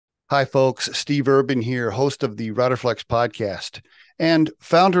Hi, folks. Steve Urban here, host of the Riderflex podcast and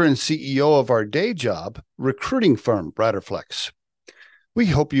founder and CEO of our day job recruiting firm, Riderflex. We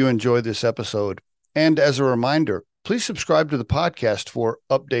hope you enjoy this episode. And as a reminder, please subscribe to the podcast for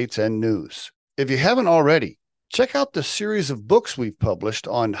updates and news. If you haven't already, check out the series of books we've published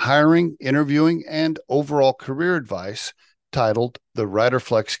on hiring, interviewing, and overall career advice titled The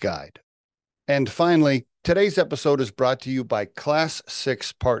Riderflex Guide. And finally, today's episode is brought to you by Class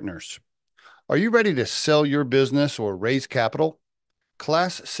 6 Partners. Are you ready to sell your business or raise capital?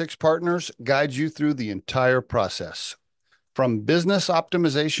 Class 6 Partners guides you through the entire process, from business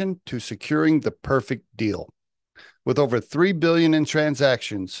optimization to securing the perfect deal. With over $3 billion in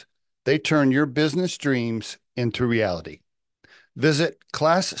transactions, they turn your business dreams into reality. Visit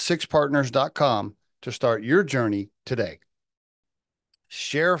class6partners.com to start your journey today.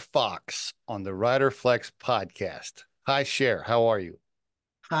 Cher Fox on the Riderflex podcast. Hi, Cher. How are you?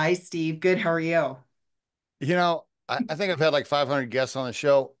 Hi, Steve. Good. How are you? I think I've had like 500 guests on the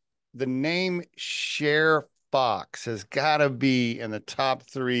show. The name Cher Fox has got to be in the top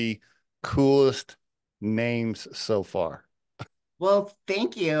three coolest names so far. Well,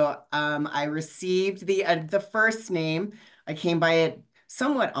 thank you. I received the first name. I came by it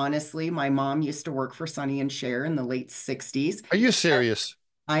somewhat honestly. My mom used to work for Sonny and Cher in the late 60s. Are you serious?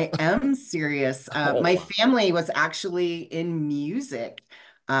 I am serious. Oh, My wow. family was actually in music.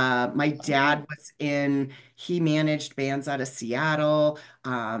 My dad was in, he managed bands out of Seattle.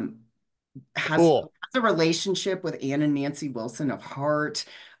 Has Cool. a relationship with Ann and Nancy Wilson of Heart.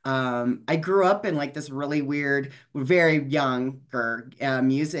 I grew up in like this really weird, very younger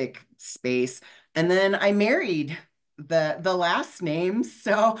music space, and then I married the last name,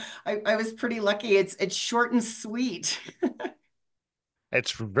 so I was pretty lucky. It's short and sweet.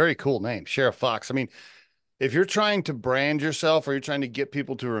 It's a very cool name, Cher Fox. I mean, if you're trying to brand yourself or you're trying to get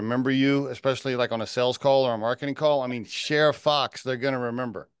people to remember you, especially like on a sales call or a marketing call, I mean, Cher Fox, they're going to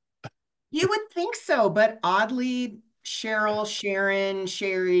remember. You would think so, but oddly, Cheryl, Sharon,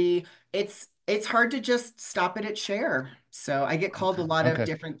 Sherry, it's hard to just stop it at Cher. So I get called a Okay. lot of Okay.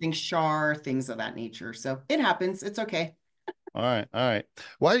 different things, Shar, things of that nature. So it happens. It's okay. All right, all right.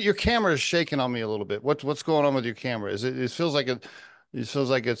 Why your camera is shaking on me a little bit? What's going on with your camera? Is it? It feels like it. It feels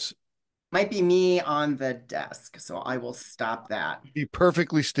like it's Might be me on the desk, so I will stop that. be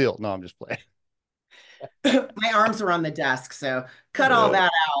perfectly still. No, I'm just playing. My arms are on the desk, so cut all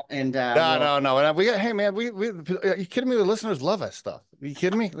that out and No, we'll no, no. And we got. Hey, man, are you kidding me? The listeners love that stuff. Are you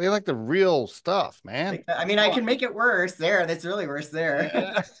kidding me? They like the real stuff, man. like that. I mean, I Come can make it worse there. That's really worse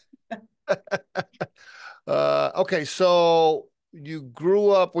there. on. Okay, so you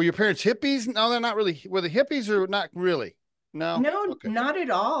grew up. Were your parents hippies? No, they're not really. Were the hippies or not really? No. No, Okay. not at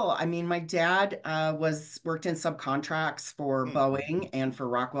all. I mean, my dad was worked in subcontracts for Hmm. Boeing and for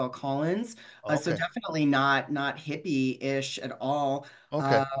Rockwell Collins, so Okay. definitely not hippie-ish at all.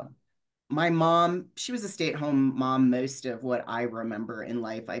 Okay. Uh, my mom, she was a stay-at-home mom most of what I remember in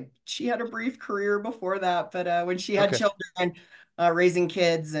life. She had a brief career before that, but when she had Okay. children, raising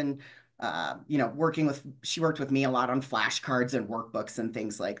kids and she worked with me a lot on flashcards and workbooks and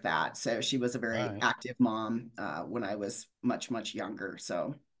things like that. So she was a All very right. active mom when I was much younger.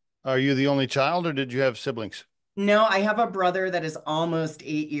 So Are you the only child, or did you have siblings? no, I have a brother that is almost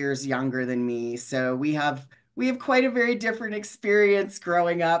 8 years younger than me. So we have quite a very different experience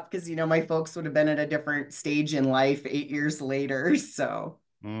growing up because my folks would have been at a different stage in life 8 years later. So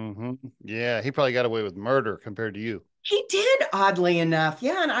Hmm. Yeah, he probably got away with murder compared to you. he did, oddly enough.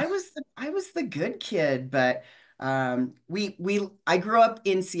 Yeah, and I was the good kid, but we I grew up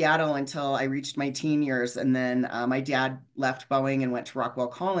in Seattle until I reached my teen years, and then my dad left Boeing and went to Rockwell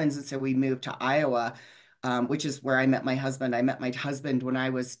Collins, and so we moved to Iowa, which is where I met my husband. I met my husband when I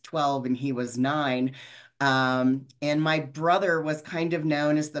was 12 and he was 9. And my brother was kind of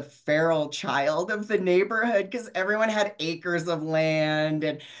known as the feral child of the neighborhood because everyone had acres of land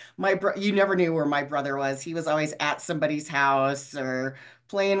and you never knew where my brother was. He was always at somebody's house or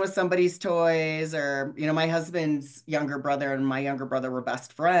playing with somebody's toys or my husband's younger brother and my younger brother were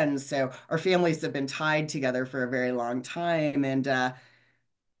best friends. So our families have been tied together for a very long time. And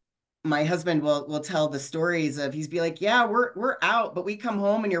my husband will tell the stories of he's be like, yeah, we're out, but we come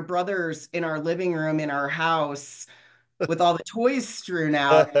home and your brother's in our living room in our house with all the toys strewn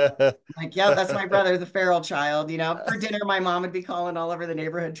out. Like, yeah, that's my brother, the feral child. For dinner, my mom would be calling all over the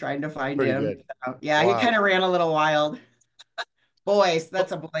neighborhood trying to find Pretty him. good. So, yeah, he kind Wow. of ran a little wild. Boys,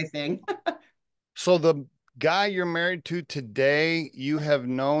 that's a boy thing. So the guy you're married to today, you have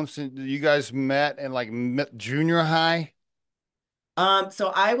known since you guys met in like junior high?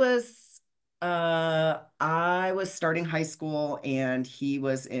 So I was I was starting high school and he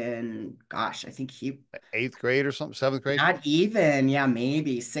was in, gosh, I think he, Eighth grade or something, seventh grade? not even, yeah,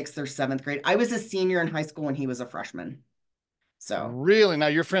 maybe sixth or seventh grade. I was a senior in high school when he was a freshman. So, Really? Now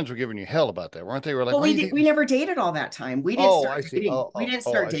your friends were giving you hell about that, weren't they? Were like, well, why are you we dating? never dated all that time. We didn't Oh, start I see. dating. We didn't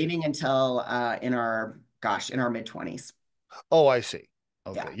Oh, start I see. dating until in our, gosh, in our mid 20s. Oh, I see.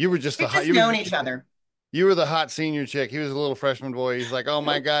 Yeah. Okay. You were just the We've hot, just known each other. you were the hot senior chick. He was a little freshman boy. He's like, oh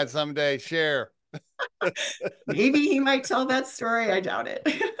my God, someday, share. Maybe he might tell that story. I doubt it.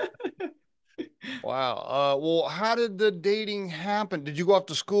 Wow. Well, how did the dating happen? Did you go off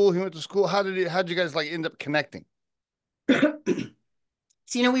to school? He went to school. How did you guys like end up connecting?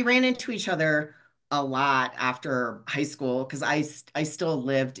 So, we ran into each other a lot after high school because I still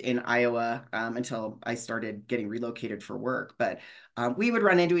lived in Iowa until I started getting relocated for work. But we would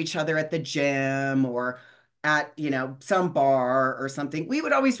run into each other at the gym or at, some bar or something. We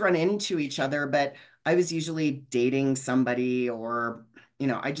would always run into each other, but I was usually dating somebody or,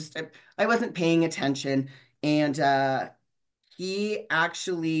 I wasn't paying attention. And he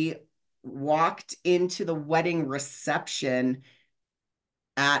actually walked into the wedding reception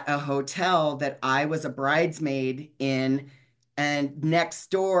at a hotel that I was a bridesmaid in. And next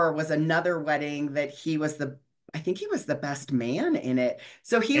door was another wedding that I think he was the best man in it.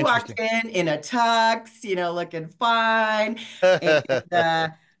 So he walked Interesting. in a tux, looking fine. And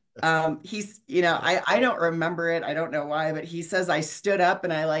I don't remember it. I don't know why, but he says I stood up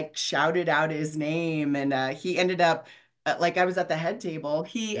and I like shouted out his name. And he ended up, like I was at the head table,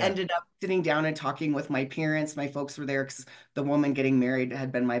 he Yeah. ended up sitting down and talking with my parents. My folks were there because the woman getting married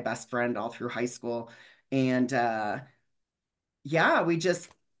had been my best friend all through high school. And yeah, we just,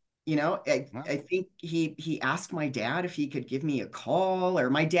 I Wow. think he asked my dad if he could give me a call, or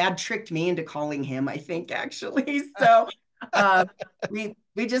my dad tricked me into calling him, I think actually. So uh, we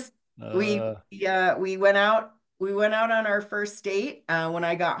just Uh, we went out on our first date. When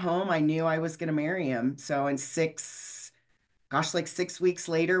I got home, I knew I was going to marry him. So in like 6 weeks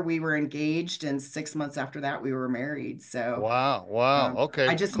later, we were engaged, and 6 months after that, we were married. So wow. Wow.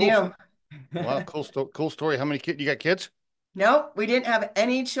 I Okay. just Cool. knew. Wow. Cool story. How many kids? You got kids? Nope, we didn't have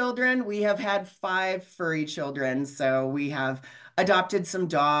any children. We have had five furry children. So we have adopted some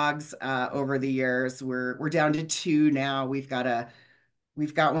dogs over the years. We're down to two now. We've got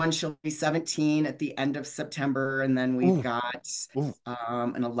one. She'll be 17 at the end of September, and then we've Ooh. got Ooh.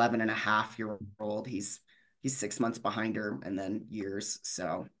 an 11 and a half year old. He's 6 months behind her, and then years.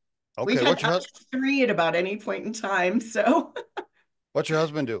 So we've Okay. had up to three at about any point in time. So What's your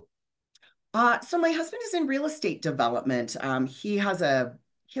husband do? so my husband is in real estate development. He has a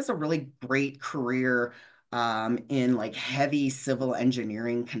really great career in like heavy civil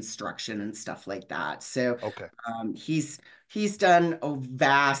engineering construction and stuff like that. So Okay. he's done a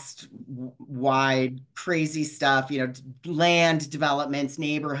vast, wide, crazy stuff. Land developments,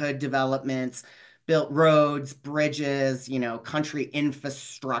 neighborhood developments, built roads, bridges. Country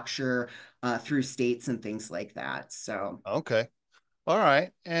infrastructure through states and things like that. So. Okay. All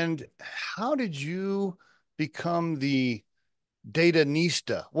right. And how did you become the data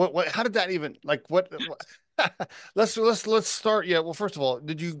nista? How did that even like what let's start. Yeah. Well, first of all,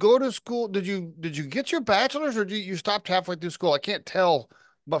 did you go to school? Did you get your bachelor's or did you stopped halfway through school? I can't tell,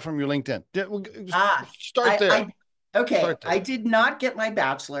 but from your LinkedIn. Just Ah, start I, there. I, okay. Start there. I did not get my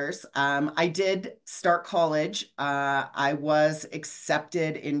bachelor's. I did start college. I was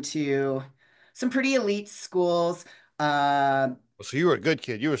accepted into some pretty elite schools. Uh, So you were a good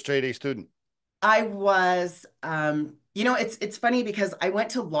kid. You were a straight A student. I was, it's funny because I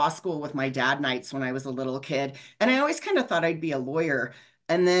went to law school with my dad nights when I was a little kid, and I always kind of thought I'd be a lawyer.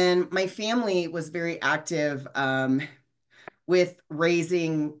 And then my family was very active. With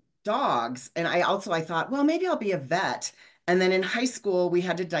raising dogs. And I thought, well, maybe I'll be a vet. And then in high school, we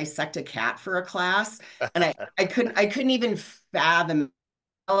had to dissect a cat for a class. And I couldn't even fathom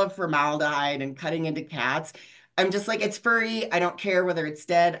of formaldehyde and cutting into cats. I'm just like, it's furry. I don't care whether it's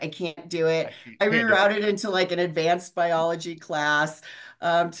dead. I can't do it. You I can't do it. rerouted into like an advanced biology class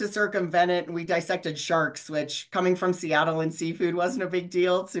to circumvent it. And we dissected sharks, which coming from Seattle and seafood wasn't a big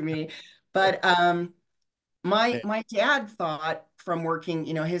deal to me. But my dad thought from working,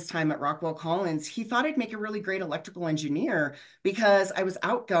 his time at Rockwell Collins, he thought I'd make a really great electrical engineer because I was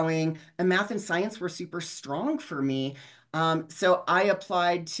outgoing and math and science were super strong for me. So I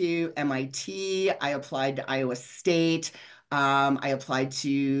applied to MIT, I applied to Iowa State, I applied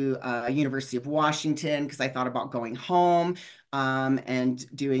to University of Washington because I thought about going home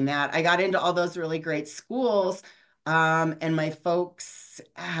and doing that. I got into all those really great schools. And my folks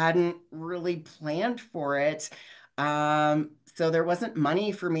hadn't really planned for it. So there wasn't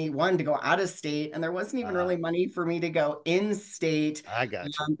money for me, one, to go out of state, and there wasn't even Ah, really money for me to go in state. I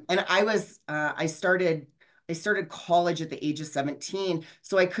got you. And I started college at the age of 17,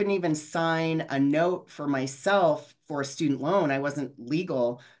 so I couldn't even sign a note for myself for a student loan. I wasn't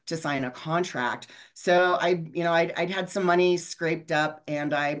legal to sign a contract. So I'd had some money scraped up,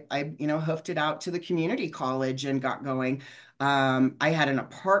 and hoofed it out to the community college and got going. I had an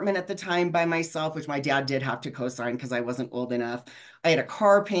apartment at the time by myself, which my dad did have to co-sign because I wasn't old enough. I had a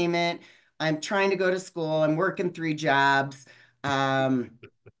car payment. I'm trying to go to school. I'm working three jobs. Um,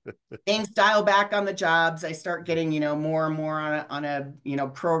 Things dial back on the jobs. I start getting, more and more on a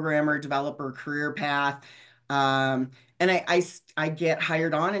programmer, developer career path. And I get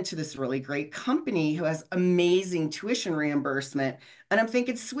hired on into this really great company who has amazing tuition reimbursement. And I'm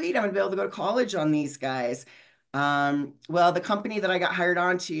thinking, sweet, I'm gonna be able to go to college on these guys. Well, the company that I got hired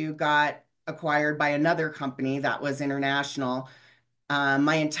on to got acquired by another company that was international.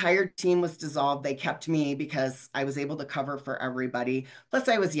 My entire team was dissolved. They kept me because I was able to cover for everybody. Plus,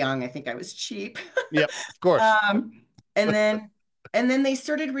 I was young. I think I was cheap. Yep, of course. Um, and then and then they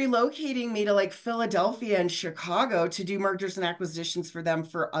started relocating me to like Philadelphia and Chicago to do mergers and acquisitions for them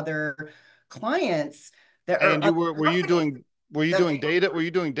for other clients that are And other companies were you that doing data? Were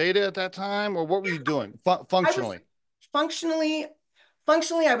you doing data at that time, or what were you doing I was functionally? functionally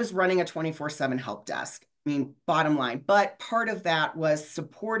functionally I was running a 24/7 help desk. I mean, bottom line. But part of that was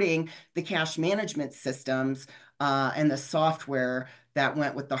supporting the cash management systems and the software that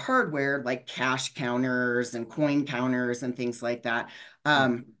went with the hardware, like cash counters and coin counters and things like that. Hmm.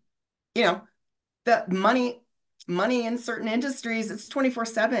 Um, you know, the money in certain industries, it's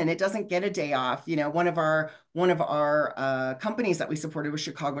 24/7. It doesn't get a day off. One of our companies that we supported was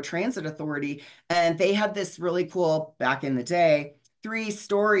Chicago Transit Authority, and they had this really cool, back in the day,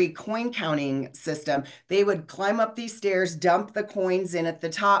 three-story coin counting system. They would climb up these stairs, dump the coins in at the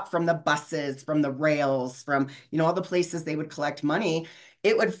top from the buses, from the rails, from all the places they would collect money.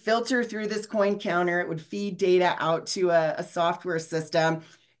 It would filter through this coin counter. It would feed data out to a software system.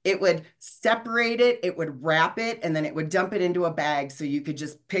 It would separate it, it would wrap it, and then it would dump it into a bag so you could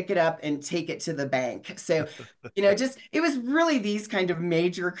just pick it up and take it to the bank. So, just it was really these kind of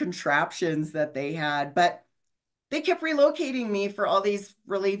major contraptions that they had, but they kept relocating me for all these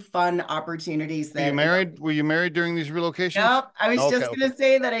really fun opportunities Were you that, married? Were you married during these relocations? nope, I was Okay, just okay, going to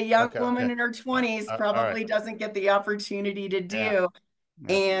say that a young okay, okay. woman in her 20s All right. probably doesn't get the opportunity to Yeah, do.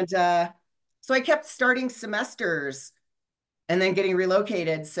 yeah. And so I kept starting semesters and then getting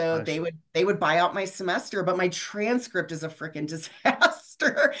relocated. So I they would buy out my semester, but my transcript is a freaking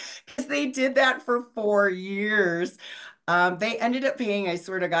disaster because they did that for 4 years. They ended up paying, I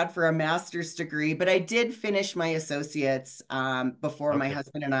swear to God, for a master's degree, but I did finish my associates before my okay.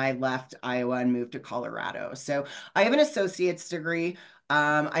 husband and I left Iowa and moved to Colorado. So I have an associate's degree.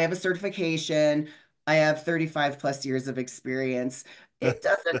 I have a certification. I have 35 plus years of experience. It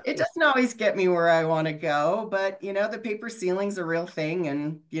doesn't always get me where I want to go, but the paper ceiling's a real thing,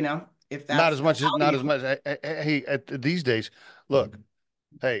 and if Not that's as the much as not as value. much. Hey, these days, look.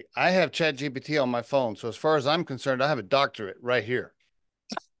 Hey, I have Chat GPT on my phone, so as far as I'm concerned, I have a doctorate right here.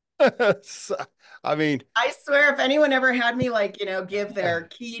 So, I mean, I swear, if anyone ever had me like, give their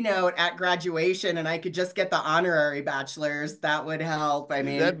keynote at graduation and I could just get the honorary bachelor's, that would help. I that'd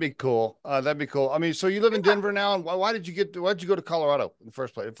mean, be cool. That'd be cool. I mean, so you live in Denver now, and why did you go to Colorado in the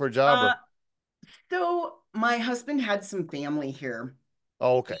first place for a job uh, or? so my husband had some family here,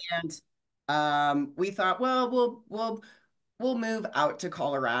 Oh, okay. and we thought, well, we'll move out to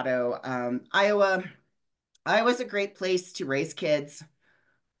Colorado. Iowa's a great place to raise kids,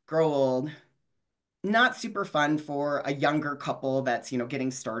 grow old. Not super fun for a younger couple that's,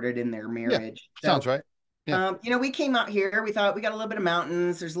 getting started in their Yeah, marriage. sounds So, right. Yeah. we came out here. We thought we got a little bit of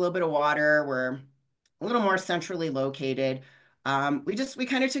mountains. There's a little bit of water. We're a little more centrally located. We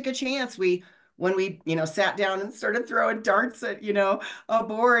kind of took a chance. When we, sat down and started throwing darts at, a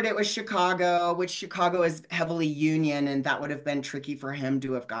board, it was Chicago, which Chicago is heavily union, and that would have been tricky for him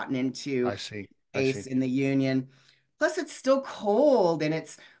to have gotten into I see. I see. base in the union. Plus, it's still cold and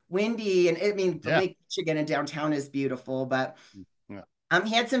it's windy. And I mean, Yeah. Lake Michigan and downtown is beautiful, but Yeah.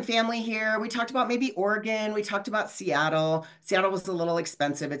 he had some family here. We talked about maybe Oregon. We talked about Seattle. Seattle was a little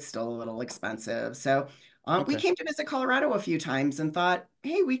expensive. It's still a little expensive. So we Okay. came to visit Colorado a few times and thought,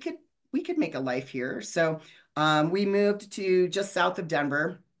 hey, we could make a life here. So we moved to just south of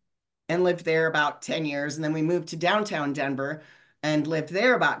Denver and lived there about 10 years. And then we moved to downtown Denver and lived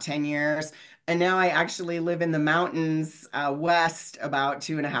there about 10 years. And now I actually live in the mountains west, about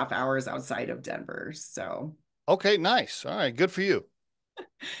 2.5 hours outside of Denver. So Okay. Nice. All right. Good for you.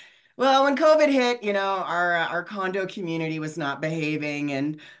 Well, when COVID hit, our condo community was not behaving,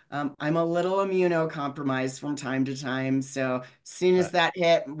 and I'm a little immunocompromised from time to time. So as soon Uh, as that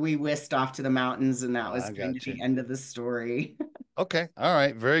hit, we whisked off to the mountains, and that was I kind of got you. the end of the story. Okay. All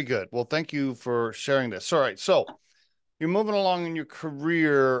right. Very good. Well, thank you for sharing this. All right. So you're moving along in your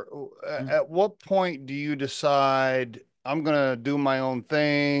career. At what point do you decide I'm going to do my own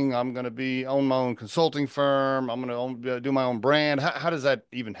thing? I'm going to be own my own consulting firm. I'm going to do my own brand. How does that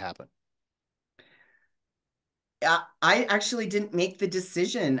even happen? I actually didn't make the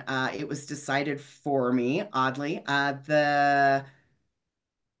decision. It was decided for me, oddly.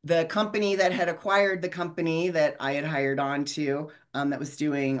 The company that had acquired the company that I had hired on to, that was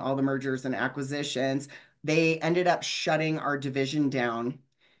doing all the mergers and acquisitions, they ended up shutting our division down.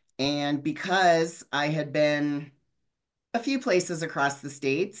 And because I had been a few places across the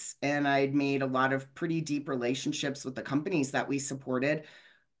states and I'd made a lot of pretty deep relationships with the companies that we supported,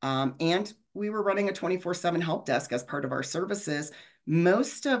 and we were running a 24/7 help desk as part of our services.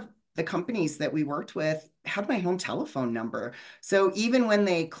 Most of the companies that we worked with had my home telephone number. So even when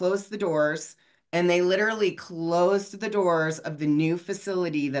they closed the doors, and they literally closed the doors of the new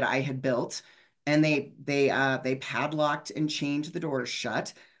facility that I had built, and they padlocked and chained the doors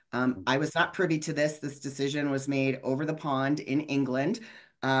shut. I was not privy to this. This decision was made over the pond in England.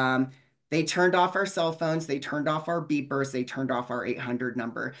 Um, they turned off our cell phones, they turned off our beepers, they turned off our 800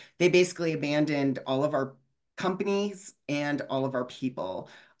 number. They basically abandoned all of our companies and all of our people.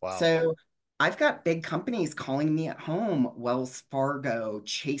 Wow. So I've got big companies calling me at home, Wells Fargo,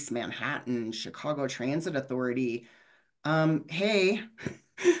 Chase Manhattan, Chicago Transit Authority. Hey,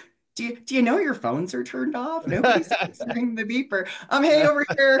 do you know your phones are turned off? Nobody's answering the beeper. Hey, over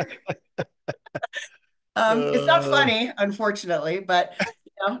here. It's not Uh, funny, unfortunately, but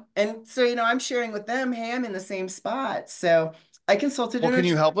and so I'm sharing with them, hey, I'm in the same spot. So I consulted well, an can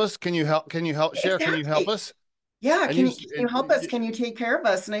you attorney. help us? Can you help, Cher? Can you help Exactly. us? Yeah, And can you help us? Can you take care of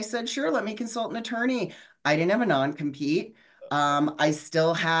us? And I said, sure, let me consult an attorney. I didn't have a non-compete. I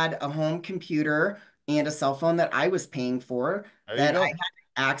still had a home computer and a cell phone that I was paying for there you that I go. had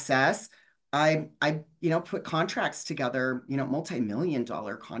access. I put contracts together, multi-million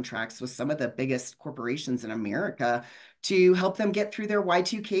dollar contracts with some of the biggest corporations in America to help them get through their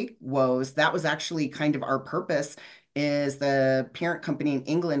Y2K woes. That was actually kind of our purpose is the parent company in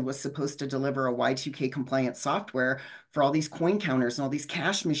England was supposed to deliver a Y2K compliant software for all these coin counters and all these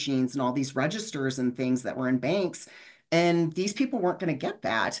cash machines and all these registers and things that were in banks. And these people weren't going to get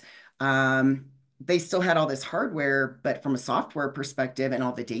that. Um, they still had all this hardware, but from a software perspective and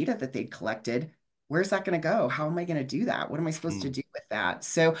all the data that they'd collected, where's that going to go? How am I going to do that? What am I supposed to Hmm, do with that?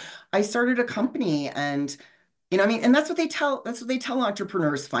 So I started a company and I mean, and that's what they tell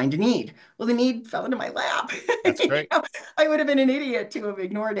entrepreneurs, find a need. Well, the need fell into my lap. that's great. I would have been an idiot to have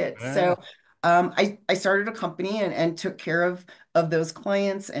ignored it. Yeah. So I started a company and took care of those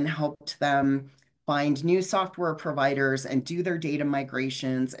clients and helped them find new software providers and do their data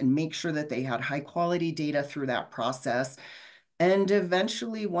migrations and make sure that they had high quality data through that process. And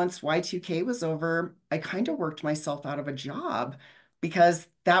eventually, once Y2K was over, I kind of worked myself out of a job because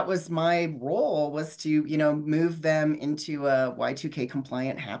that was my role was to, move them into a Y2K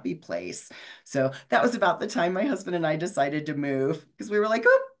compliant happy place. So that was about the time my husband and I decided to move because we were like,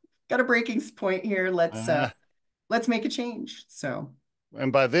 oh, got a breaking point here. Uh, Let's make a change. So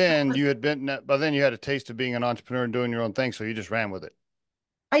and by then you had a taste of being an entrepreneur and doing your own thing, so you just ran with it.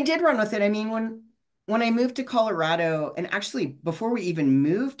 I did run with it. I mean, when I moved to Colorado, and actually before we even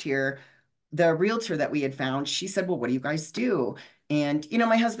moved here, the realtor that we had found, she said, "Well, what do you guys do?" And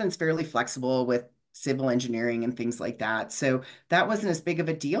my husband's fairly flexible with civil engineering and things like that. So that wasn't as big of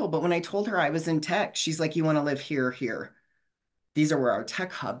a deal. But when I told her I was in tech, she's like, "You want to live here, here." These are where our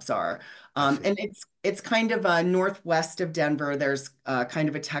tech hubs are. I see. And it's kind of northwest of Denver. There's kind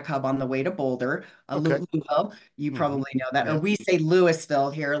of a tech hub on the way to Boulder, Okay. Louisville. You Hmm. probably know that. Or Yes. we say Louisville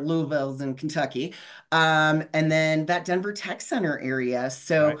here. Louisville's in Kentucky. And then that Denver Tech Center area.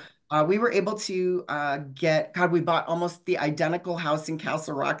 So Right. we were able to God, we bought almost the identical house in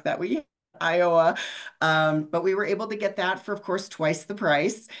Castle Rock that we Iowa. But we were able to get that for, of course, twice the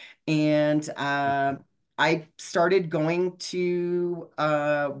price. And I started going to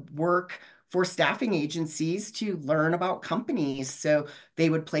work for staffing agencies to learn about companies. So they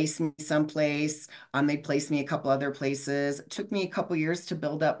would place me someplace, they'd place me a couple other places. It took me a couple years to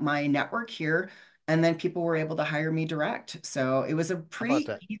build up my network here, and then people were able to hire me direct. So it was a How about pretty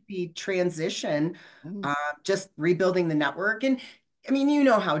that? easy transition, Hmm. just rebuilding the network. And I mean, you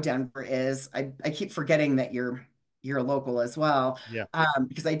know how Denver is. I keep forgetting that you're a local as well, Yeah.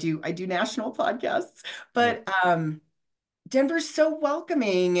 because I do national podcasts. Yeah. But Denver's so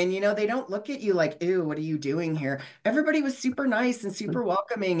welcoming, and they don't look at you like, ew, what are you doing here? Everybody was super nice and super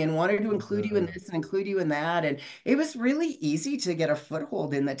welcoming and wanted to include you in Uh, this and include you in that. And it was really easy to get a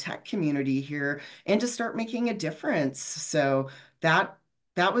foothold in the tech community here and to start making a difference. So that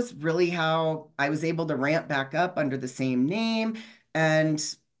that was really how I was able to ramp back up under the same name. And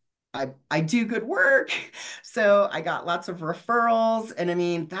I do good work. So I got lots of referrals. And I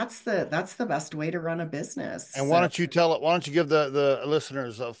mean, that's the best way to run a business. and why So don't you tell it? Why don't you give the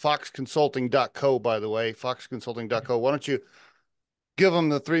listeners foxconsulting.co, by the way, foxconsulting.co. Why don't you give them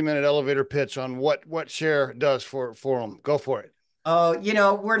the 3 minute elevator pitch on what Cher does for them? Go for it. oh,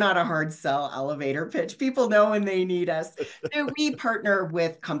 we're not a hard sell elevator pitch. People know when they need us. So we partner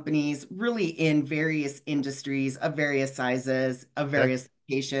with companies really in various industries of various sizes, of Okay. various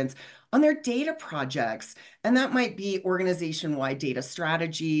locations on their data projects. And that might be organization-wide data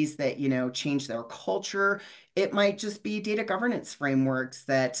strategies that, change their culture. It might just be data governance frameworks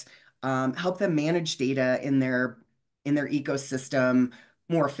that help them manage data in their ecosystem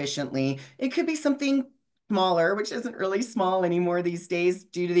more efficiently. It could be something smaller, which isn't really small anymore these days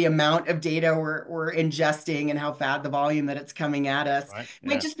due to the amount of data we're ingesting and how fast the volume that it's coming at us. Right. It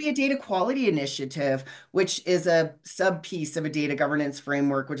might Yeah. just be a data quality initiative, which is a sub piece of a data governance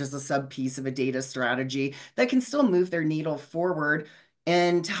framework, which is a sub piece of a data strategy that can still move their needle forward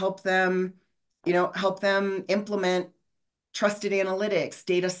and help them implement trusted analytics,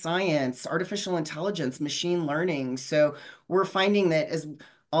 data science, artificial intelligence, machine learning. So we're finding that as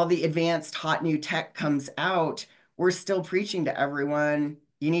all the advanced hot new tech comes out, we're still preaching to everyone,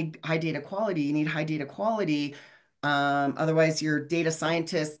 you need high data quality, you need high data quality. Otherwise, your data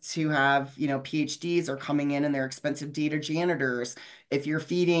scientists who have, PhDs are coming in and they're expensive data janitors. If you're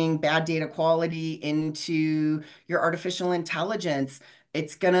feeding bad data quality into your artificial intelligence,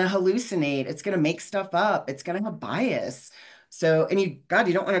 it's going to hallucinate. It's going to make stuff up. It's going to have bias. So, and you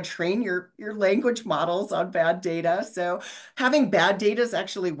don't want to train your language models on bad data. So, having bad data is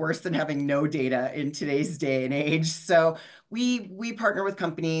actually worse than having no data in today's day and age. So, we partner with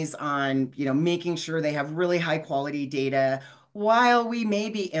companies on, making sure they have really high quality data while we may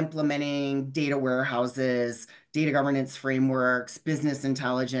be implementing data warehouses, data governance frameworks, business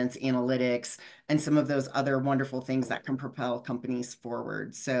intelligence, analytics, and some of those other wonderful things that can propel companies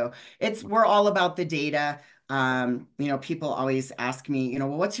forward. So, we're all about the data. People always ask me, well,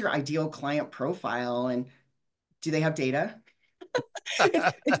 what's your ideal client profile? And do they have data?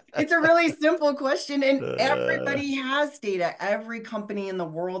 It's a really simple question, and Uh, everybody has data. Every company in the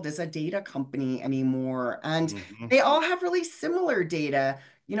world is a data company anymore, and mhm. they all have really similar data.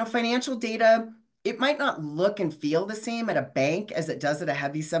 Financial data, it might not look and feel the same at a bank as it does at a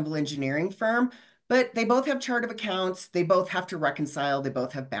heavy civil engineering firm, but they both have chart of accounts. They both have to reconcile. They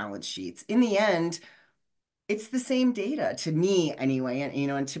both have balance sheets. In the end, it's the same data to me anyway,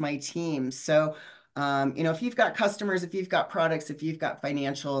 and to my team. So, if you've got customers, if you've got products, if you've got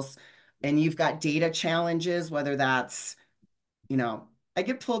financials, and you've got data challenges, whether that's, I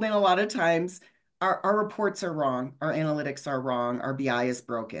get pulled in a lot of times. Our reports are wrong, our analytics are wrong, our BI is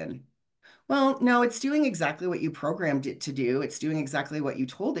broken. Well, no, it's doing exactly what you programmed it to do. It's doing exactly what you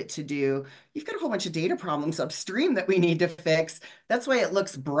told it to do. You've got a whole bunch of data problems upstream that we need to fix. That's why it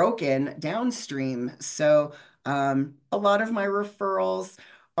looks broken downstream. So, a lot of my referrals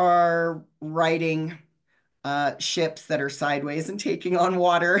are writing ships that are sideways and taking on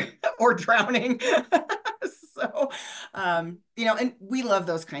water or drowning. So, and we love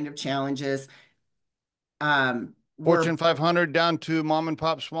those kind of challenges. We're Fortune 500 down to mom and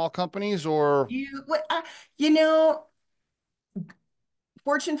pop small companies, or you know,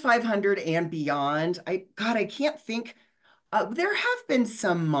 Fortune 500 and beyond. I can't think. There have been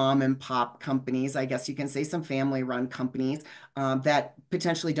some mom and pop companies, I guess you can say, some family run companies that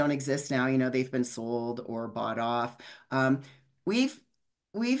potentially don't exist now. They've been sold or bought off. Um, we've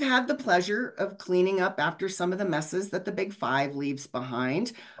we've had the pleasure of cleaning up after some of the messes that the Big Five leaves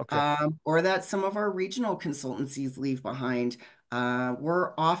behind, okay. or that some of our regional consultancies leave behind.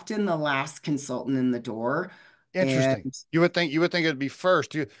 We're often the last consultant in the door. And Interesting. You would think it'd be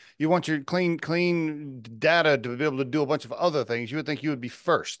first. You want your clean data to be able to do a bunch of other things. You would think you would be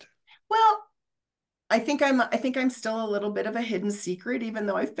first. well, I think I'm still a little bit of a hidden secret, even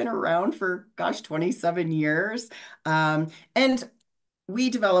though I've been around for, gosh, 27 years. And we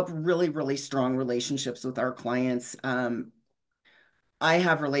develop really, really strong relationships with our clients. I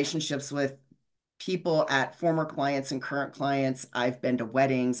have relationships with people at former clients and current clients. I've been to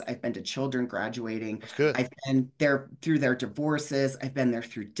weddings, I've been to children graduating, That's good. I've been there through their divorces, I've been there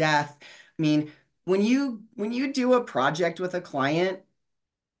through death. I mean, when you do a project with a client,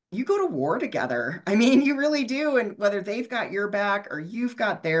 you go to war together. I mean, you really do. And whether they've got your back or you've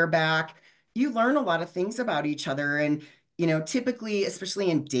got their back, you learn a lot of things about each other. And, typically, especially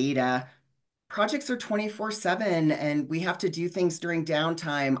in data, projects are 24/7 and we have to do things during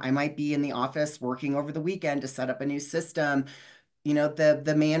downtime. I might be in the office working over the weekend to set up a new system.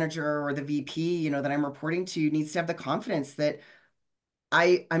 The manager or the VP, that I'm reporting to needs to have the confidence that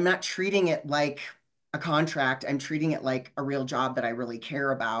I'm not treating it like a contract. I'm treating it like a real job that I really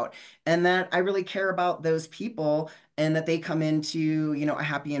care about and that I really care about those people and that they come into, a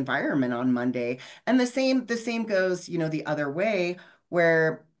happy environment on Monday. And the same goes, the other way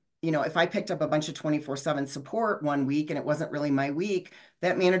where, if I picked up a bunch of 24/7 support one week and it wasn't really my week,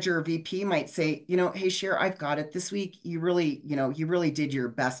 that manager or VP might say, hey, Cher, I've got it this week. You really did your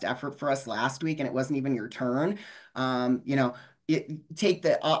best effort for us last week and it wasn't even your turn. Um, you know, take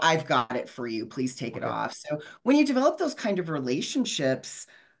the I've got it for you. Please take it Okay. off. So when you develop those kind of relationships,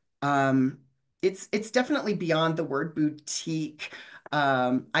 um, it's definitely beyond the word boutique.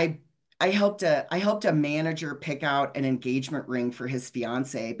 I helped a manager pick out an engagement ring for his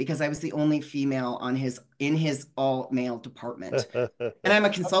fiance because I was the only female in his all male department, and I'm a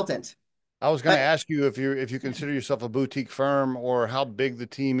consultant. I was going to But ask you if you consider yourself a boutique firm or how big the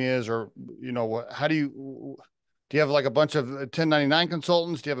team is, or how do you have like a bunch of 1099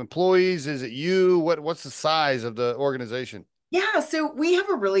 consultants? Do you have employees? Is it you? What's the size of the organization? yeah, so we have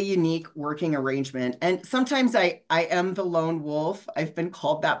a really unique working arrangement. And sometimes I am the lone wolf. I've been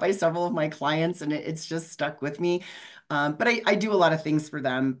called that by several of my clients, and it's just stuck with me. But I do a lot of things for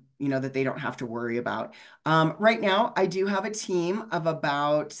them, that they don't have to worry about. Right now, I do have a team of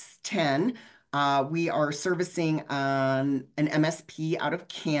about 10. We are servicing an MSP out of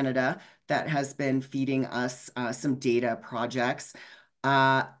Canada that has been feeding us some data projects.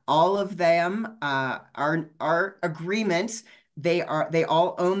 All of them our agreement, they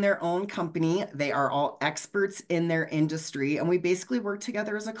all own their own company. They are all experts in their industry, and we basically work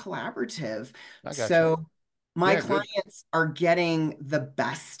together as a collaborative. I got you. So my Yeah, good. clients are getting the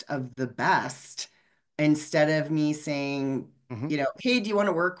best of the best instead of me saying, Hmm. hey, do you want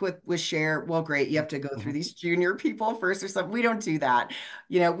to work with Cher? Well, great. You have to go through Hmm. these junior people first or something. We don't do that.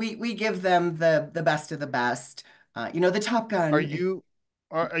 We give them the best of the best. The Top Are Gun. If you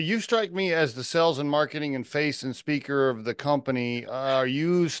are you strike me as the sales and marketing and face and speaker of the company? Are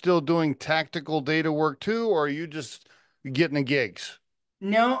you still doing tactical data work too, or are you just getting the gigs?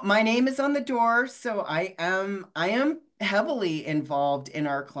 No, my name is on the door, so I am heavily involved in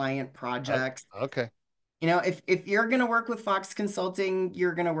our client projects. Okay. If you're gonna work with Fox Consulting,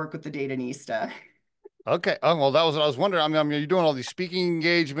 you're gonna work with the Datanista. Okay. Oh, well, that was what I was wondering. I mean, you're doing all these speaking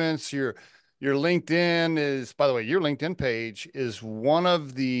engagements. Your LinkedIn is, by the way, your LinkedIn page is one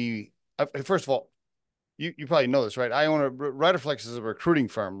of the. First of all, you probably know this, right? I own Riderflex is a recruiting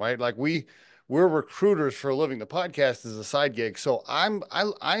firm, right? Like we're recruiters for a living. The podcast is a side gig, so I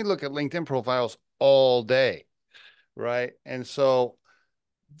look at LinkedIn profiles all day, right? And so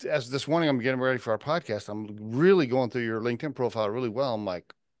as this morning I'm getting ready for our podcast, I'm really going through your LinkedIn profile really well. I'm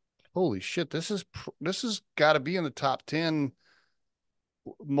like, holy shit, this has got to be in the top 10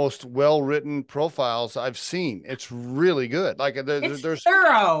 most well-written profiles I've seen. It's really good. Like It's there's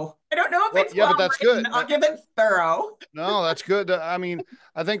thorough. I don't know if well, it's yeah, well but that's written. good. I'll give it thorough. No, that's good. I mean,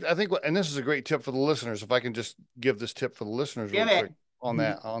 I think, and this is a great tip for the listeners. If I can just give this tip for the listeners real Give quick it. on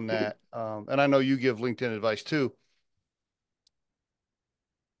that, and I know you give LinkedIn advice too.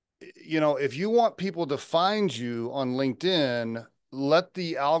 If you want people to find you on LinkedIn, let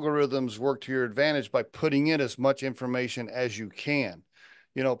the algorithms work to your advantage by putting in as much information as you can.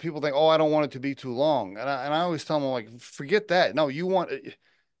 People think, oh, I don't want it to be too long. And I always tell them, like, forget that. No,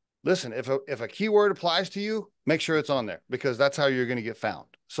 listen, if a keyword applies to you, make sure it's on there because that's how you're going to get found.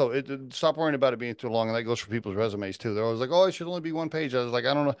 So stop worrying about it being too long. And that goes for people's resumes too. They're always like, oh, it should only be one page. I was like,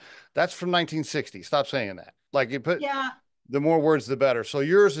 I don't know. That's from 1960. Stop saying that. Like you put Yeah. the more words, the better. So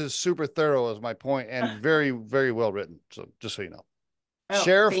yours is super thorough, is my point, and very, very well written. So just so you know, Oh,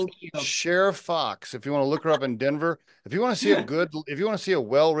 Sheriff thank you. Sheriff Fox. If you want to look her up in Denver, if you want to see a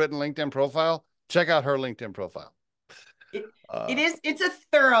well written LinkedIn profile, check out her LinkedIn profile. It it Uh, is it's a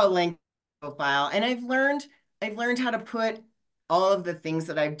thorough link profile, and I've learned how to put all of the things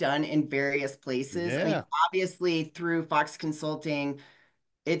that I've done in various places. I mean, yeah, obviously through Fox Consulting,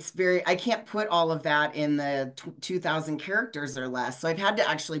 I can't put all of that in the 2000 characters or less. So I've had to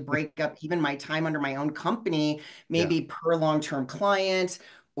actually break up even my time under my own company, yeah, maybe per long-term client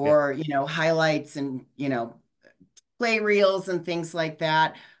yeah. or, highlights and, play reels and things like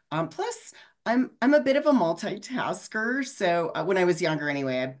that. Plus, I'm a bit of a multitasker. So when I was younger,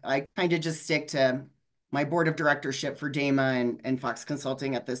 anyway, I kind of just stick to my board of directorship for DAMA and Fox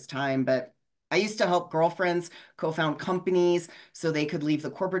Consulting at this time, but I used to help girlfriends co-found companies so they could leave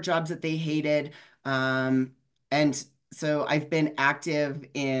the corporate jobs that they hated. And so I've been active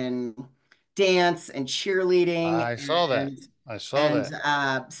in dance and cheerleading I saw that. and I saw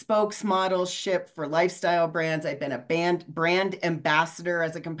that. spokesmodelship for lifestyle brands. I've been a brand ambassador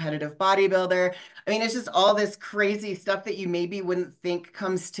as a competitive bodybuilder. I mean, it's just all this crazy stuff that you maybe wouldn't think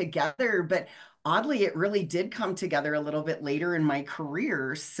comes together, but oddly, it really did come together a little bit later in my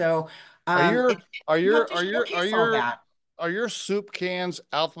career. So Are your it's are you have your to are your are showcase all your that. are your soup cans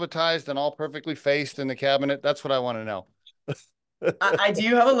alphabetized and all perfectly faced in the cabinet? That's what I want to know. I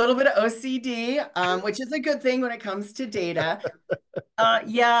do have a little bit of OCD, which is a good thing when it comes to data.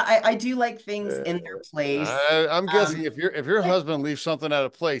 Yeah, I do like things Uh, in their place. I'm guessing Um, if your and husband leaves something out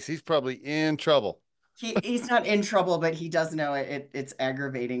of place, he's probably in trouble. he's not in trouble, but he does know it's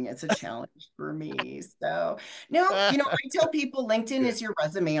aggravating. It's a challenge for me. So, no, I tell people LinkedIn Good, is your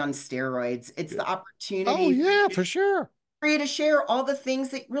resume on steroids. It's the good. Oh opportunity yeah, for sure. for you to share all the things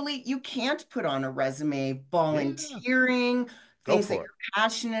that really you can't put on a resume, Yeah, volunteering, go things that for you're it.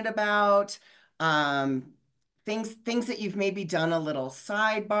 passionate about, um, things that you've maybe done a little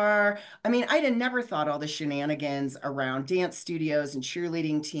sidebar. I mean, I'd have never thought all the shenanigans around dance studios and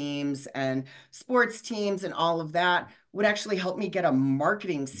cheerleading teams and sports teams and all of that would actually help me get a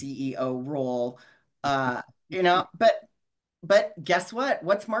marketing CEO role. Uh, but guess what?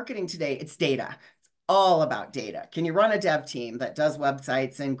 What's marketing today? It's data. It's all about data. Can you run a dev team that does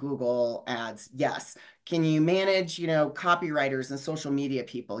websites and Google ads? Yes. Can you manage, copywriters and social media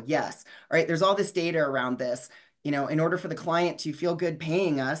people? Yes. All right. There's all this data around this. In order for the client to feel good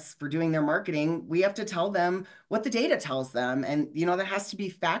paying us for doing their marketing, we have to tell them what the data tells them. And, that has to be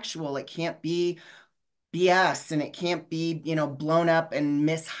factual. It can't be BS and it can't be, blown up and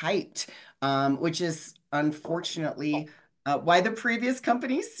mishyped, which is unfortunately why the previous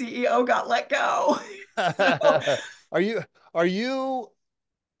company's CEO got let go. So, Are you are you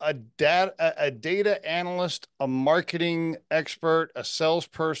a data analyst, a marketing expert, a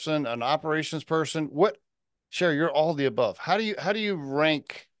salesperson, an operations person? What, Sherry, you're all the above. How do you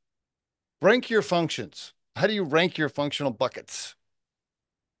rank your functions? How do you rank your functional buckets?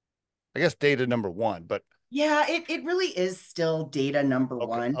 I guess data number one, but yeah, it really is still data number okay,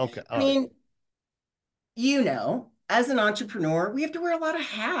 one. okay, I all right. mean, as an entrepreneur, we have to wear a lot of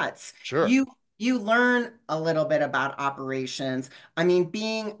hats. Sure. You learn a little bit about operations. I mean,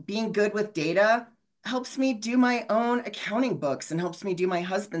 being good with data helps me do my own accounting books and helps me do my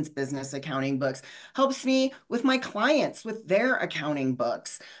husband's business accounting books, helps me with my clients with their accounting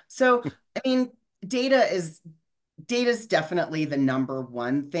books. So, I mean, data is data is definitely the number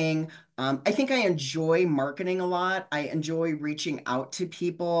one thing. I think I enjoy marketing a lot. I enjoy reaching out to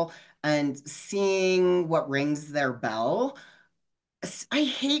people and seeing what rings their bell. I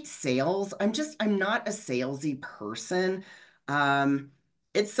hate sales. I'm not a salesy person. Um,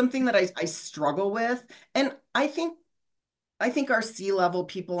 it's something that I struggle with. And I think our C-level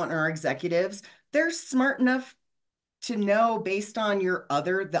people and our executives, they're smart enough to know based on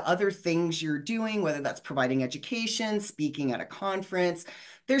the other things you're doing, whether that's providing education, speaking at a conference,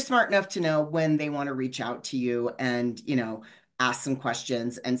 they're smart enough to know when they want to reach out to you and, ask some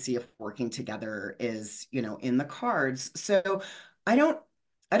questions and see if working together is, in the cards. So I don't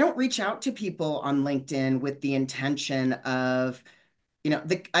I don't reach out to people on LinkedIn with the intention of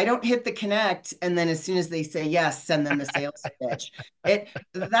I don't hit the connect and then as soon as they say yes, send them the sales pitch.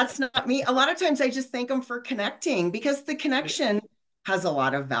 That's not me. A lot of times I just thank them for connecting because the Yeah. connection has a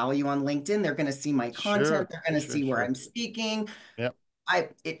lot of value on LinkedIn. They're going to see my content, Sure. they're going to Sure. see where Sure. I'm speaking. Yep. I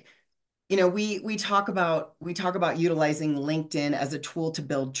it we talk about utilizing LinkedIn as a tool to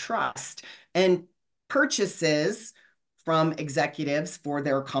build trust and purchases from executives for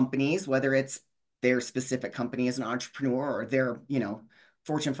their companies, whether it's their specific company as an entrepreneur or their,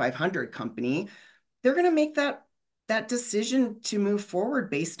 Fortune 500 company, they're going to make that decision to move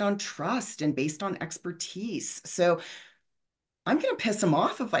forward based on trust and based on expertise. So I'm going to piss them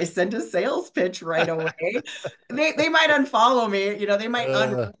off if I send a sales pitch right away. They might unfollow me, they might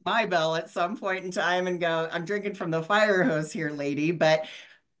unring Uh, my bell at some point in time and go, I'm drinking from the fire hose here, lady. But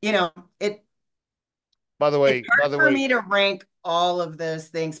you know, it by the it's way, by hard the for way, me to rank all of those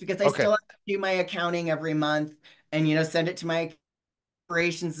things because I okay. still have to do my accounting every month and send it to my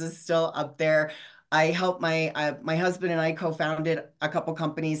operations is still up there. I help my husband and I co-founded a couple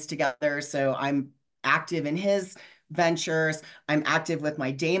companies together, so I'm active in his ventures. I'm active with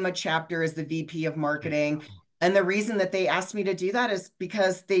my DAMA chapter as the VP of marketing. And the reason that they asked me to do that is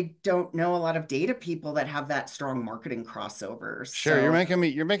because they don't know a lot of data people that have that strong marketing crossover. Sure, So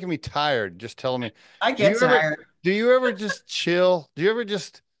you're making me tired just telling me. I Do get you ever tired. do you ever just chill? Do you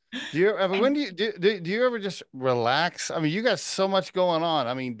ever when do you ever just relax? I mean, you got so much going on.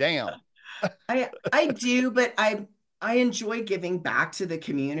 I mean, damn. I do, but I enjoy giving back to the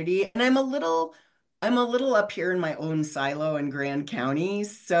community, and I'm a little up here in my own silo in Grand County,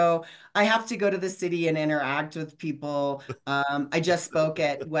 so I have to go to the city and interact with people. I just spoke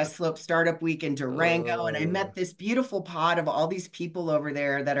at West Slope Startup Week in Durango, and I Uh, met this beautiful pod of all these people over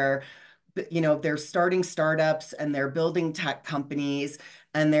there that are, they're starting startups and they're building tech companies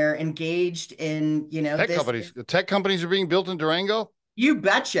and they're engaged in, this. the tech companies are being built in Durango? You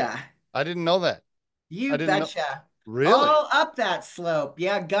betcha. I didn't know that. I You didn't know. betcha. Really? All up that slope.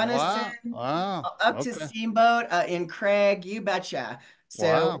 Yeah, Gunnison, Wow. Wow. up to Okay. Steamboat, in Craig. You betcha. So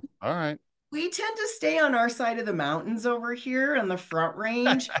Wow. All right. we tend to stay on our side of the mountains over here in the Front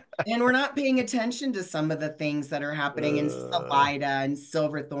Range, and we're not paying attention to some of the things that are happening in Uh, Salida and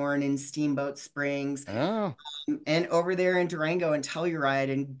Silverthorne and Steamboat Springs, oh, and over there in Durango and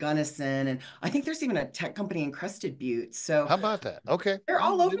Telluride and Gunnison. And I think there's even a tech company in Crested Butte. So how about that? Okay. they're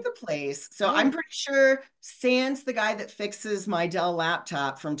all over the place. So All I'm right. pretty sure Sans, the guy that fixes my Dell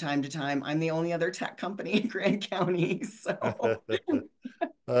laptop from time to time, I'm the only other tech company in Grand County. So,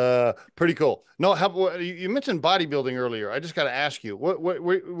 Pretty cool. No, you mentioned bodybuilding earlier. I just got to ask you, what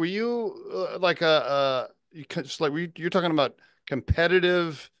were you like just like you're talking about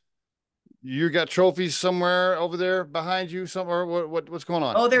competitive? You got trophies somewhere over there behind you somewhere? What's going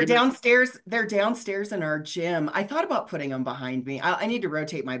on? oh, they're Give me. downstairs. They're downstairs in our gym. I thought about putting them behind me. I need to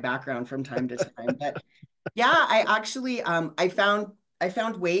rotate my background from time to time, but yeah, I actually I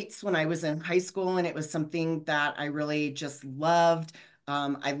found weights when I was in high school, and it was something that I really just loved.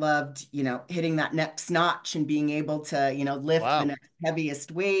 I loved, hitting that next notch and being able to, lift the Wow. next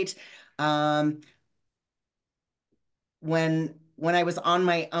heaviest weight. Um, when I was on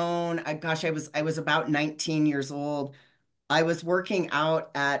my own, I was about 19 years old. I was working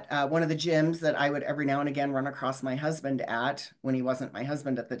out at one of the gyms that I would every now and again run across my husband at when he wasn't my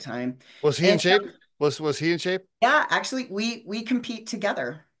husband at the time. Was he in And shape? Was he in shape? yeah, actually, we compete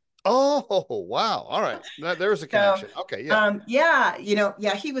together. Oh, wow. All right. There's a So, connection. Okay, yeah. yeah,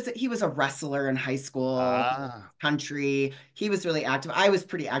 yeah, he was a wrestler in high school, Ah, country. He was really active. I was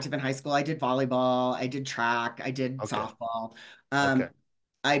pretty active in high school. I did volleyball, I did track, I did okay. softball. Okay.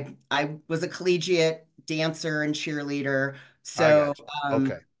 I was a collegiate dancer and cheerleader. I So, got you.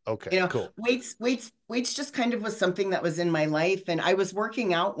 Okay. Okay. Cool. weights just kind of was something that was in my life. And I was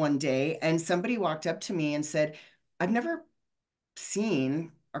working out one day, and somebody walked up to me and said, "I've never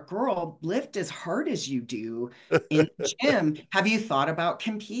seen a girl lift as hard as you do in the gym. Have you thought about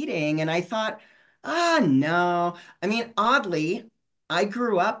competing?" And I thought, no. I mean, oddly, I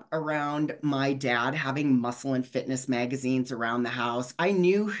grew up around my dad having muscle and fitness magazines around the house. I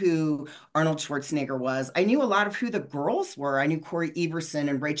knew who Arnold Schwarzenegger was. I knew a lot of who the girls were. I knew Corey Everson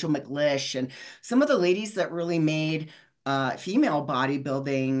and Rachel McLish and some of the ladies that really made female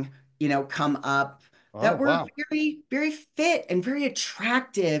bodybuilding, come up, Oh, that were wow. very, very fit and very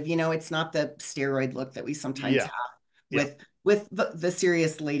attractive. It's not the steroid look that we sometimes Yeah. have Yeah. with the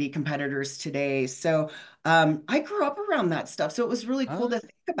serious lady competitors today. So I grew up around that stuff. So it was really cool Huh? to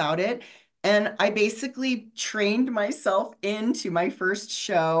think about it. And I basically trained myself into my first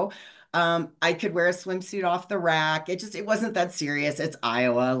show. I could wear a swimsuit off the rack. It wasn't that serious. It's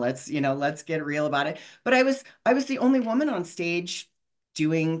Iowa. Let's get real about it. But I was the only woman on stage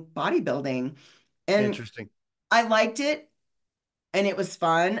doing bodybuilding. And Interesting. I liked it and it was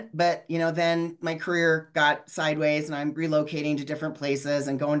fun, but then my career got sideways and I'm relocating to different places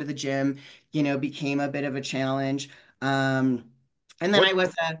and going to the gym, became a bit of a challenge. Um, and then What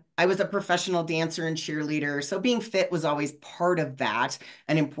I was a professional dancer and cheerleader, so being fit was always part of that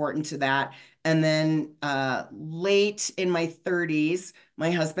and important to that. And then late in my 30s,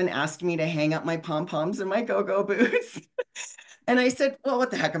 my husband asked me to hang up my pom-poms and my go-go boots. And I said, "Well,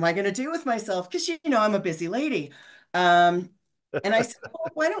 what the heck am I going to do with myself? Because I'm a busy lady." Um, and I said,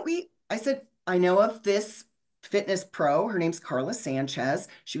 "Well, why don't we?" I said, "I know of this fitness pro. Her name's Carla Sanchez.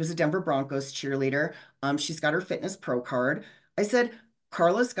 She was a Denver Broncos cheerleader. She's got her fitness pro card." I said,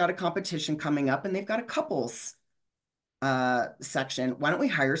 "Carla's got a competition coming up, and they've got a couples section. Why don't we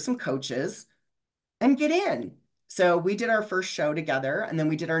hire some coaches and get in?" So we did our first show together, and then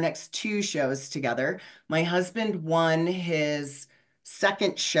we did our next two shows together. My husband won his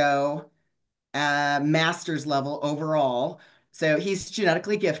second show, master's level overall. So he's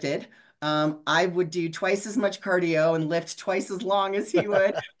genetically gifted. I would do twice as much cardio and lift twice as long as he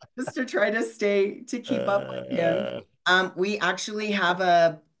would, just to try to stay to keep up with him. Uh, We actually have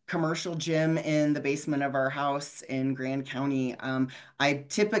a commercial gym in the basement of our house in Grand County. I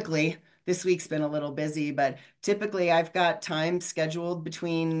typically, this week's been a little busy, but typically I've got time scheduled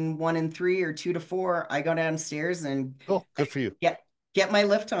between 1 and 3 or 2 to 4. I go downstairs and cool. Good for you. get get my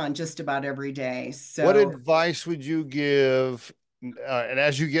lift on just about every day. What So advice would you give? And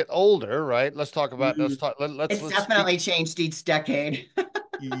as you get older, right? Let's mm, talk, it's let's speak. definitely changed each decade.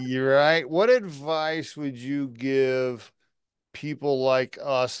 You're right. What advice would you give people like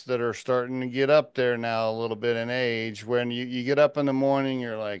us that are starting to get up there now a little bit in age when you get up in the morning,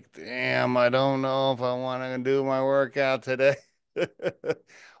 you're like, damn, I don't know if I want to do my workout today.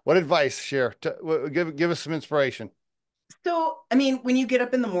 What advice, Cher? Give us some inspiration. So, I mean, when you get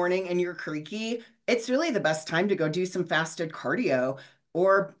up in the morning and you're creaky, it's really the best time to go do some fasted cardio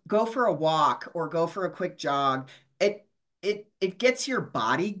or go for a walk or go for a quick jog. It it gets your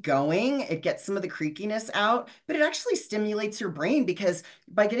body going, it gets some of the creakiness out, but it actually stimulates your brain because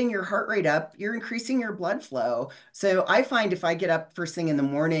by getting your heart rate up, you're increasing your blood flow. So I find if I get up first thing in the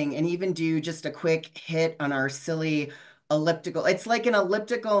morning and even do just a quick hit on our silly elliptical, it's like an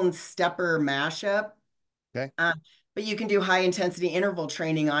elliptical and stepper mashup. Okay. Uh, but you can do high intensity interval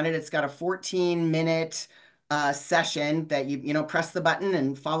training on it. It's got a 14-minute session that you press the button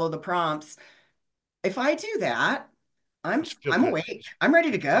and follow the prompts. If I do that, I'm Just feel I'm good. awake. I'm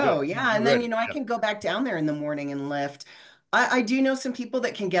ready to Good. go. Yeah. You're And then, ready. I Yeah. can go back down there in the morning and lift. I do know some people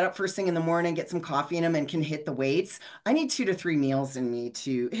that can get up first thing in the morning, get some coffee in them, and can hit the weights. I need 2 to 3 meals in me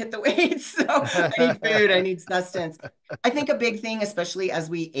to hit the weights. So I need food, I need sustenance. I think a big thing, especially as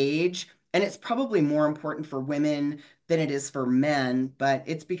we age, and it's probably more important for women than it is for men, but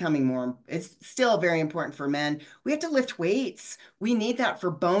it's still very important for men. We have to lift weights. We need that for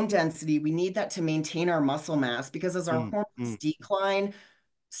bone density. We need that to maintain our muscle mass because as our Mm, hormones mm, decline,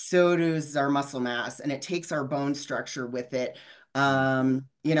 so does our muscle mass and it takes our bone structure with it. mm.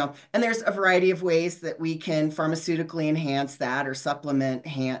 And there's a variety of ways that we can pharmaceutically enhance that or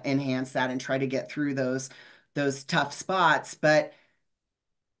enhance that and try to get through those tough spots. But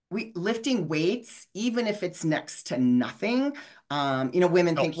we lifting weights, even if it's next to nothing.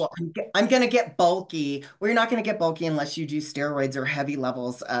 Women think, Helps. well, I'm going to get bulky. Well, you're not going to get bulky unless you do steroids or heavy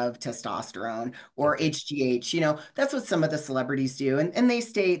levels of testosterone or Okay. HGH. That's what some of the celebrities do, and they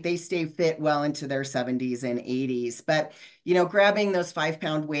stay fit well into their 70s and 80s. But grabbing those 5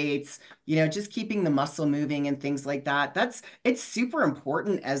 pound weights, just keeping the muscle moving and things like that. It's super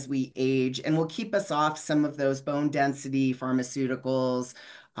important as we age, and will keep us off some of those bone density pharmaceuticals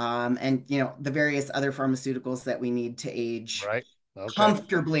and the various other pharmaceuticals that we need to age Right. Okay.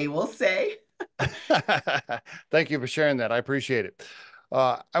 comfortably, we'll say. Thank you for sharing that. I appreciate it.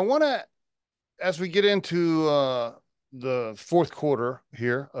 I want to, as we get into the fourth quarter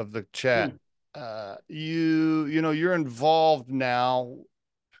here of the chat, Mm. you're involved now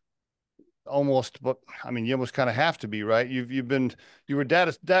almost, but I mean, you almost kind of have to be, right? You were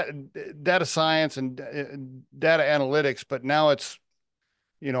data science and data analytics, but now it's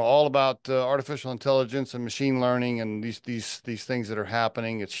all about artificial intelligence and machine learning and these things that are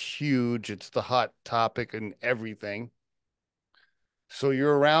happening. It's huge. It's the hot topic and everything. So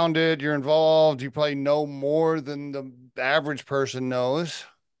you're around it, you're involved, you probably know more than the average person knows.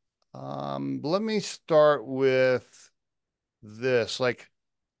 Let me start with this. Like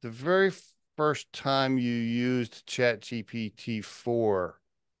the very first time you used ChatGPT 4,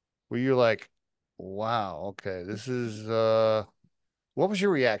 where you're like, wow, okay, this is what was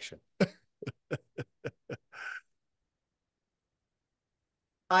your reaction?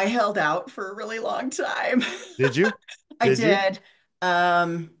 I held out for a really long time. Did you? I Did you? did.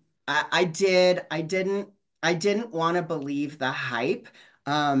 I did. I didn't want to believe the hype.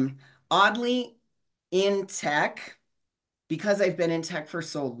 Oddly, in tech, because I've been in tech for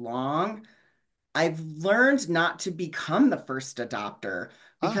so long, I've learned not to become the first adopter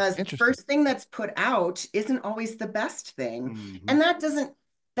Ah, because the interesting. first thing that's put out isn't always the best thing. Hmm. And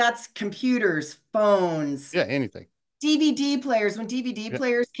that's computers, phones, Yeah, anything. DVD players. When DVD Yeah.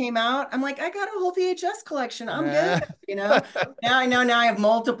 players came out, I'm like, I got a whole VHS collection. I'm good. Eh. You know, now I know now I have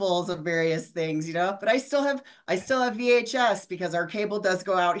multiples of various things, but I still have VHS because our cable does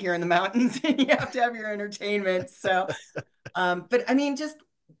go out here in the mountains and you have to have your entertainment. So, but I mean, just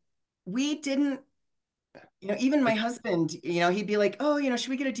we didn't even my husband, he'd be like, oh, should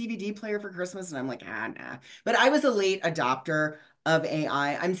we get a DVD player for Christmas? And I'm like, nah. But I was a late adopter of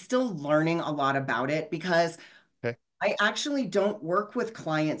AI. I'm still learning a lot about it because Okay. I actually don't work with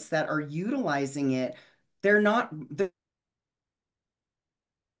clients that are utilizing it. They're not,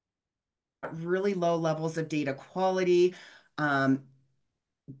 really low levels of data quality. Um,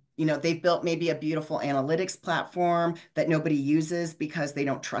 they've built maybe a beautiful analytics platform that nobody uses because they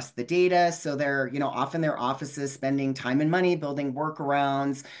don't trust the data. So they're, off in their offices spending time and money building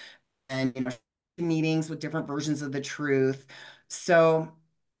workarounds and, meetings with different versions of the truth. So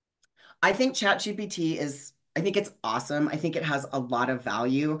I think ChatGPT I think it's awesome. I think it has a lot of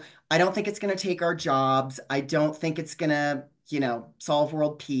value. I don't think it's going to take our jobs. I don't think it's going to, solve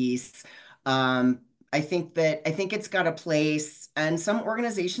world peace. Um, I think it's got a place, and some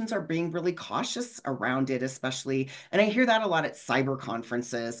organizations are being really cautious around it, especially. And I hear that a lot at cyber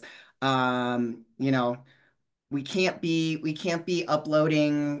conferences. Um, you know, we can't be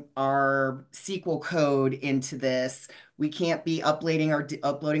uploading our SQL code into this. We can't be uploading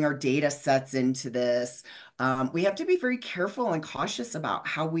our data sets into this. We have to be very careful and cautious about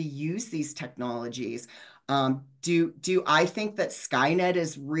how we use these technologies. Do I think that Skynet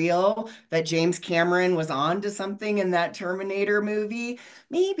is real? That James Cameron was on to something in that Terminator movie?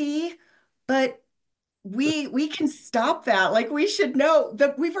 Maybe, but we can stop that. Like, we should know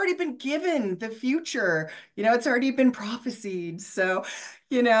that we've already been given the future. It's already been prophesied. So,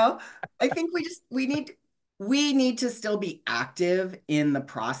 you know, I think we need to still be active in the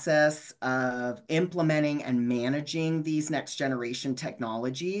process of implementing and managing these next generation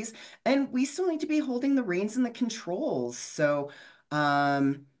technologies. And we still need to be holding the reins and the controls. So,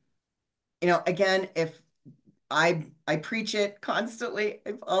 again, if I preach it constantly.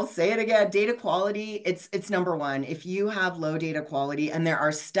 I'll say it again. Data quality, it's number one. If you have low data quality, and there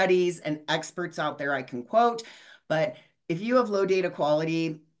are studies and experts out there I can quote, but if you have low data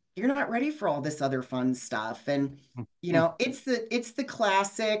quality, you're not ready for all this other fun stuff. And it's the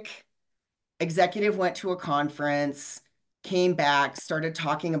classic executive went to a conference, came back, started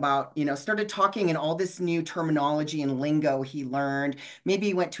talking in all this new terminology and lingo he learned. Maybe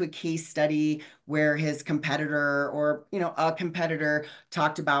he went to a case study where his competitor or, a competitor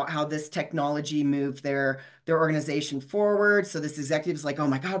talked about how this technology moved their organization forward. So this executive's like, oh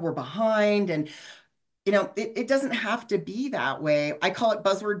my God, we're behind. And it doesn't have to be that way. I call it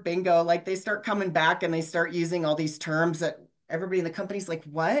buzzword bingo. Like, they start coming back and they start using all these terms that everybody in the company's like,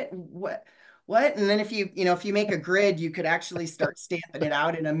 what? And then if you make a grid, you could actually start stamping it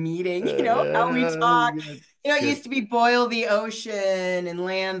out in a meeting, how we talk. Good. It Good. used to be boil the ocean and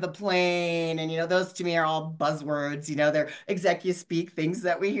land the plane. And, those to me are all buzzwords. They're executive speak things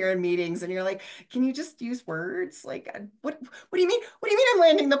that we hear in meetings. And you're like, can you just use words? Like, what do you mean? What do you mean I'm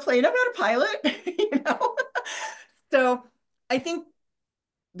landing the plane? I'm not a pilot, you know? So I think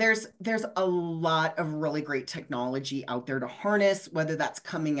there's a lot of really great technology out there to harness, whether that's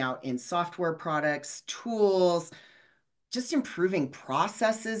coming out in software products, tools, just improving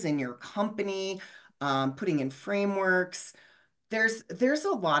processes in your company, putting in frameworks. There's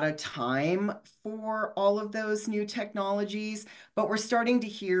a lot of time for all of those new technologies, but we're starting to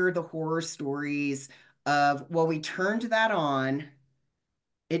hear the horror stories of, well, we turned that on,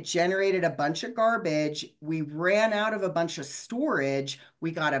 it generated a bunch of garbage. We ran out of a bunch of storage.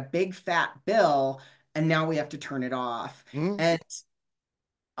 We got a big fat bill, and now we have to turn it off. Mm, And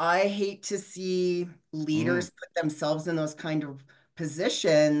I hate to see mm, leaders put themselves in those kind of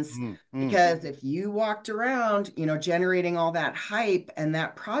positions, mm, mm. because if you walked around, generating all that hype and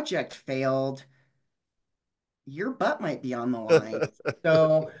that project failed, your butt might be on the line.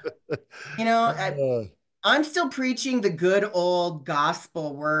 So, you know, I, Uh, I'm still preaching the good old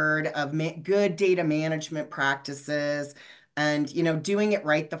gospel word of good data management practices, and doing it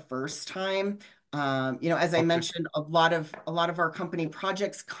right the first time. As I okay. mentioned, a lot of our company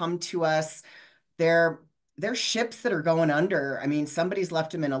projects come to us. They're ships that are going under. I mean, somebody's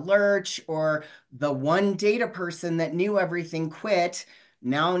left them in a lurch, or the one data person that knew everything quit.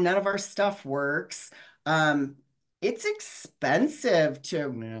 Now none of our stuff works. Um, it's expensive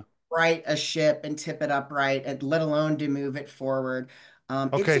to Yeah. write a ship and tip it up right, and let alone to move it forward.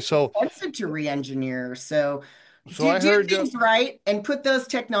 It's Okay. expensive to re-engineer. So So do I do heard. things right and put those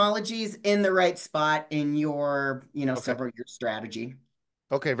technologies in the right spot in your, Okay. several year strategy.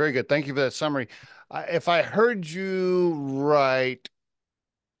 Okay. Very good. Thank you for that summary. If I heard you right,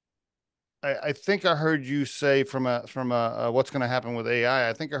 I think I heard you say from a what's going to happen with AI.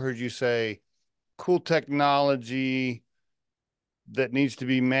 I think I heard you say cool technology that needs to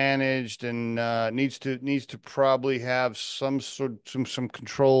be managed and needs to probably have some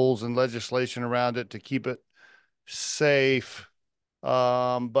controls and legislation around it to keep it safe.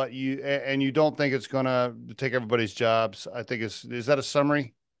 But you don't think it's gonna take everybody's jobs. I think is that a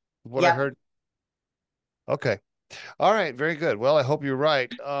summary of what I Yep. heard? Okay. All right, very good. Well, I hope you're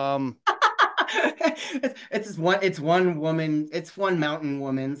right. It's one woman, it's one mountain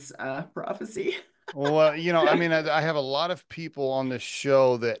woman's prophecy. Well, I mean, I have a lot of people on this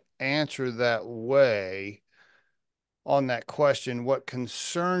show that answer that way on that question. What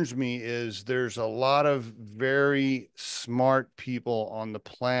concerns me is there's a lot of very smart people on the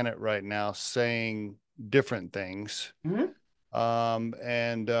planet right now saying different things. Mhm.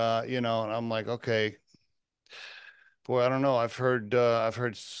 And I'm like, okay, boy, I don't know. I've heard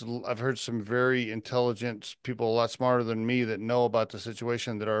some very intelligent people, a lot smarter than me, that know about the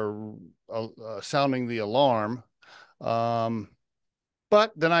situation, that are sounding the alarm. Um,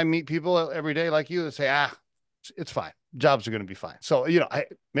 but then I meet people every day like you that say, it's fine. Jobs are going to be fine. So,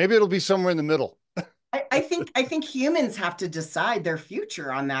 maybe it'll be somewhere in the middle. I think humans have to decide their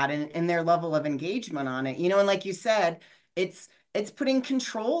future on that and their level of engagement on it. And like you said, it's putting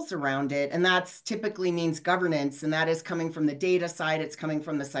controls around it, and that's typically means governance, and that is coming from the data side, it's coming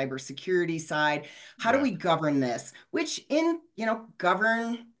from the cybersecurity side. How do Yeah. we govern this? Which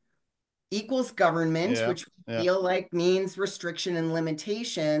govern equals government, Yeah. which we Yeah. feel like means restriction and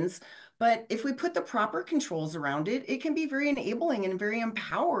limitations. But if we put the proper controls around it, it can be very enabling and very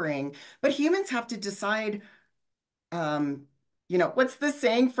empowering. But humans have to decide, um, what's the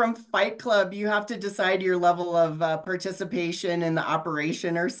saying from Fight Club? You have to decide your level of participation in the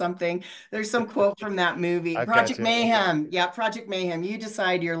operation or something. There's some quote from that movie. I got Project you. Okay. Mayhem. Yeah, Project Mayhem. You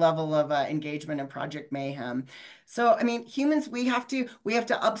decide your level of engagement in Project Mayhem. So, I mean, humans, we have to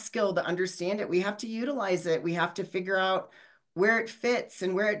upskill to understand it. We have to utilize it. We have to figure out where it fits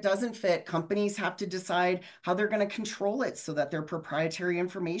and where it doesn't fit. Companies have to decide how they're going to control it so that their proprietary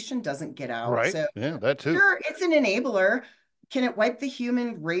information doesn't get out. Right. So, Yeah, that too. sure, it's an enabler. Can it wipe the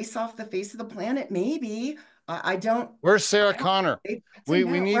human race off the face of the planet? Maybe. I don't. Where's Sarah I don't Connor? think that's a We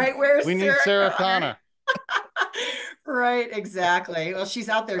no. need Right? Where's we need Sarah Sarah Connor? Connor. Right, exactly. Well, she's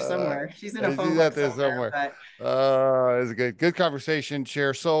out there Uh, somewhere. She's in a phone she's book out there somewhere, somewhere. but It's a good conversation,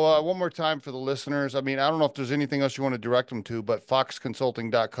 Chair. So one more time for the listeners. I mean, I don't know if there's anything else you want to direct them to, but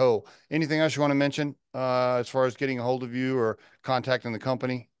foxconsulting.co. Anything else you want to mention as far as getting a hold of you or contacting the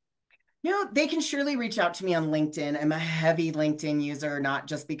company? they can surely reach out to me on LinkedIn. I'm a heavy LinkedIn user, not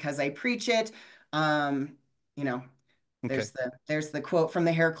just because I preach it. Um, you know, Okay. there's the quote from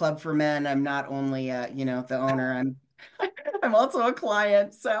the Hair Club for Men. I'm not only the owner, I'm also a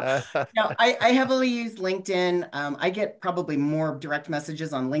client. So, I heavily use LinkedIn. I get probably more direct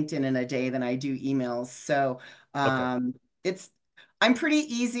messages on LinkedIn in a day than I do emails. So, Okay. it's I'm pretty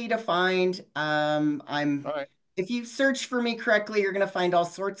easy to find. All right. If you search for me correctly, you're going to find all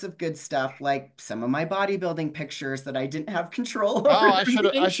sorts of good stuff, like some of my bodybuilding pictures that I didn't have control Oh, over them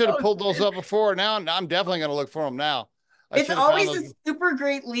I being should have pulled those posted. up before. Now I'm definitely going to look for them now. I It's should have found always a those. super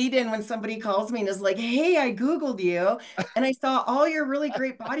great lead in when somebody calls me and is like, "Hey, I Googled you and I saw all your really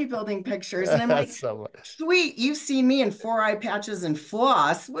great bodybuilding pictures." And I'm like, So, "Sweet, you've seen me in four eye patches and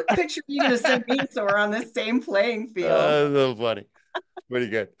floss. What picture are you going to send me so we're on the same playing field?" so funny. Pretty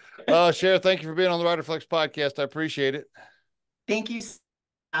good. Oh, Cher, thank you for being on the Riderflex podcast. I appreciate it. Thank you for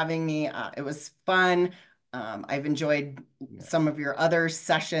having me. It was fun. I've enjoyed Yeah. some of your other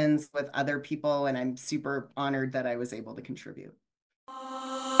sessions with other people, and I'm super honored that I was able to contribute.